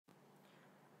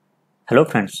Hello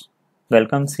friends,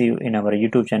 welcome see you in our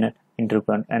YouTube channel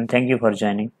Interpert and thank you for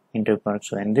joining Interpert.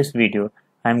 So in this video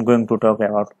I am going to talk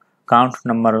about count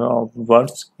number of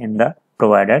words in the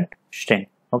provided string.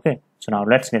 Okay, so now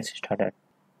let's get started.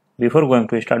 Before going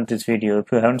to start this video,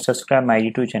 if you haven't subscribed my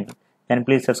YouTube channel, then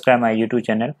please subscribe my YouTube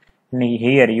channel. And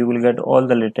here you will get all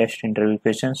the latest interview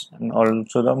questions and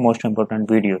also the most important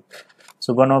video.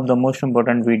 So one of the most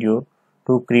important video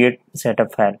to create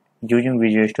setup file using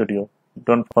Visual Studio.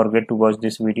 Don't forget to watch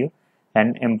this video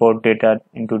and import data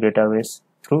into database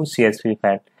through CSV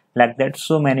file. Like that,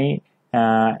 so many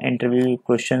interview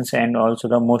questions and also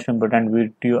the most important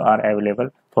video are available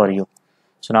for you.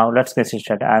 So now let's get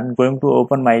started. I'm going to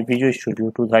open my Visual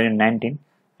Studio 2019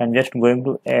 and just going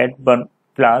to add one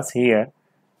class here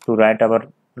to write our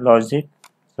logic.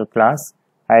 So class,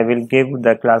 I will give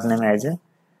the class name as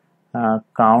a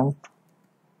count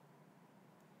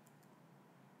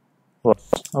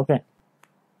words. Okay.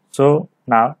 So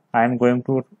now I am going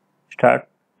to start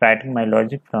writing my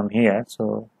logic from here.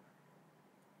 So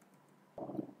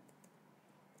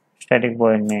static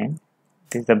void main,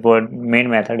 this is the void main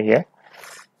method here.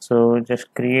 So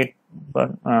just create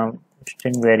one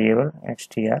string variable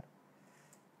str.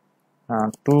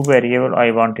 Two variable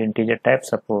I want integer type.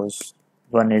 Suppose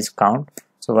one is count.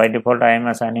 So by default I am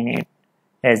assigning it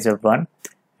as a 1,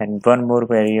 and one more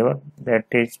variable that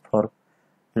is for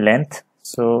length.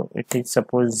 So it is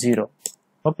suppose 0.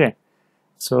 Okay,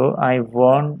 so I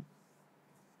want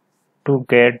to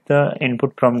get the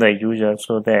input from the user,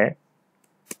 so that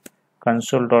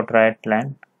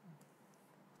console.writeLine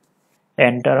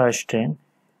enter a string.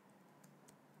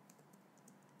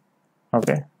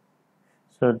 Okay,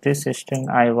 so this string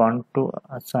I want to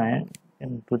assign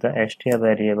into the str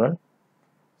variable.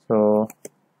 So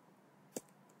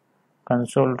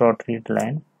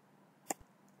console.readLine.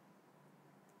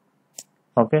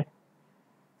 Okay,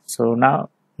 so now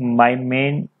my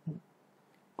main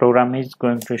program is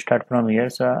going to start from here.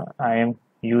 So I am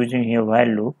using here while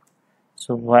loop.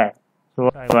 So while, so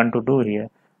what I want to do here,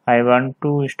 I want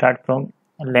to start from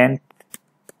length.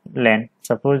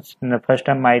 Suppose in the first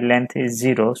time my length is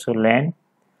 0, so length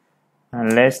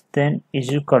less than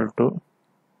is equal to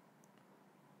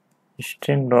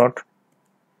string dot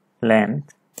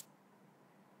length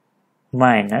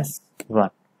minus 1.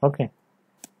 Okay,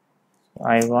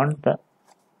 I want the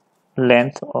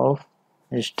length of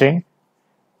string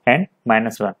and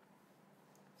minus 1.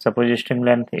 Suppose string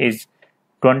length is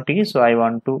 20, so I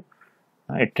want to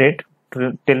iterate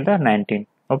till the 19.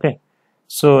 Okay,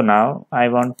 so now I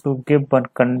want to give one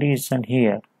condition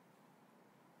here.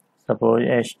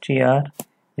 Suppose str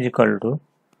is equal to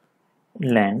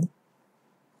len.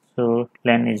 So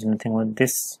len is nothing but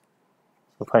this.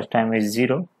 So first time is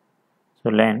 0. So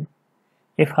len.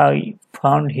 If I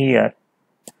found here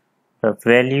the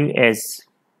value as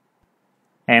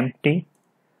empty,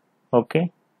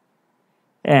 okay,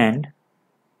 and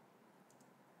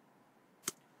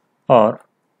or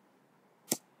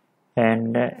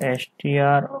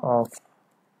str of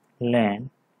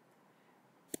len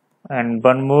and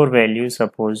one more value,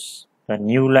 suppose the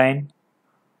new line.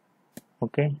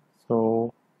 Okay,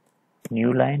 so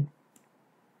new line,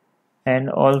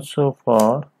 and also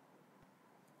for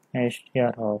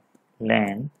str of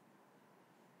len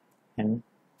and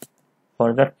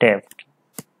for the tab key.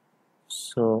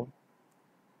 So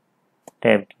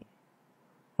tab key.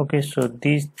 Okay, so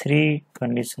these three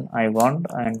conditions I want,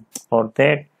 and for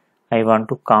that I want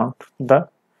to count the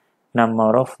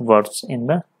number of words in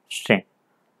the string.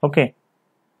 Okay,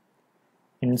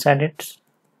 inside it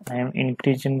I am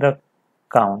increasing the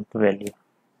count value.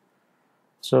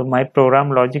 So my program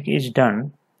logic is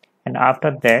done, and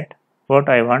after that what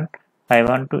I want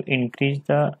to increase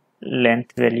the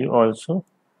length value also.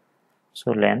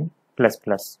 So length plus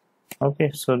plus. Okay,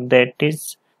 so that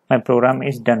is my program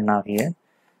is done now here.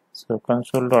 So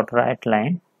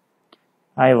console.writeLine,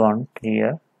 I want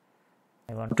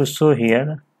to show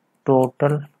here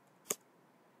total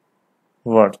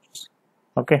words.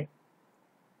 Okay,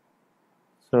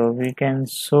 so we can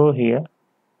show here,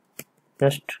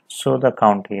 just show the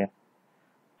count here,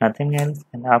 nothing else,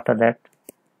 and after that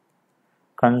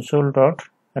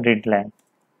console.readLine.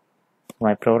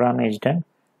 My program is done.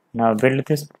 Now build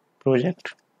this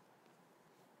project.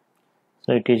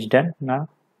 So it is done now.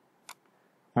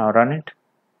 Now run it.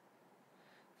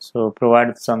 So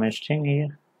provide some string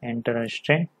here, enter a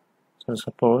string. So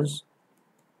suppose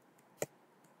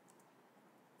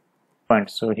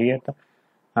point. So here the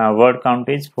word count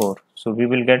is 4. So we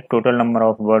will get total number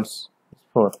of words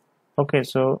 4. Okay,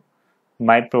 so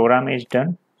my program is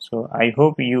done. So I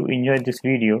hope you enjoyed this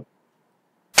video.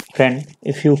 Friend,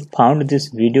 if you found this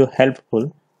video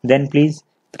helpful, then please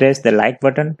press the like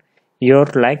button. Your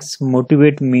likes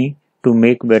motivate me to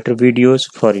make better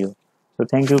videos for you. So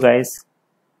thank you guys.